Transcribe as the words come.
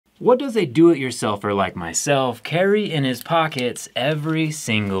What does a do-it-yourselfer like myself carry in his pockets every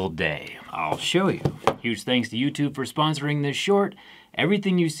single day? I'll show you. Huge thanks to YouTube for sponsoring this short.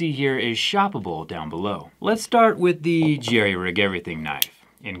 Everything you see here is shoppable down below. Let's start with the JerryRig Everything knife.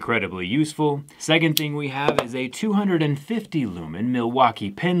 Incredibly useful. Second thing we have is a 250 lumen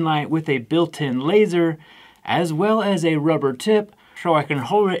Milwaukee penlight with a built-in laser, as well as a rubber tip so I can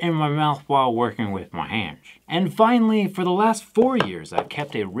hold it in my mouth while working with my hands. And finally, for the last 4 years, I've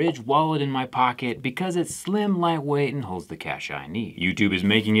kept a Ridge wallet in my pocket because it's slim, lightweight, and holds the cash I need. YouTube is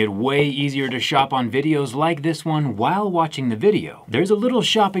making it way easier to shop on videos like this one while watching the video. There's a little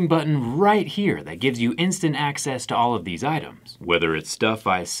shopping button right here that gives you instant access to all of these items. Whether it's stuff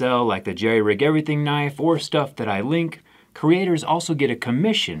I sell like the JerryRig Everything knife or stuff that I link, creators also get a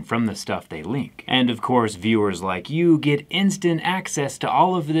commission from the stuff they link. And of course, viewers like you get instant access to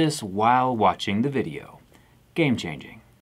all of this while watching the video. Game changing.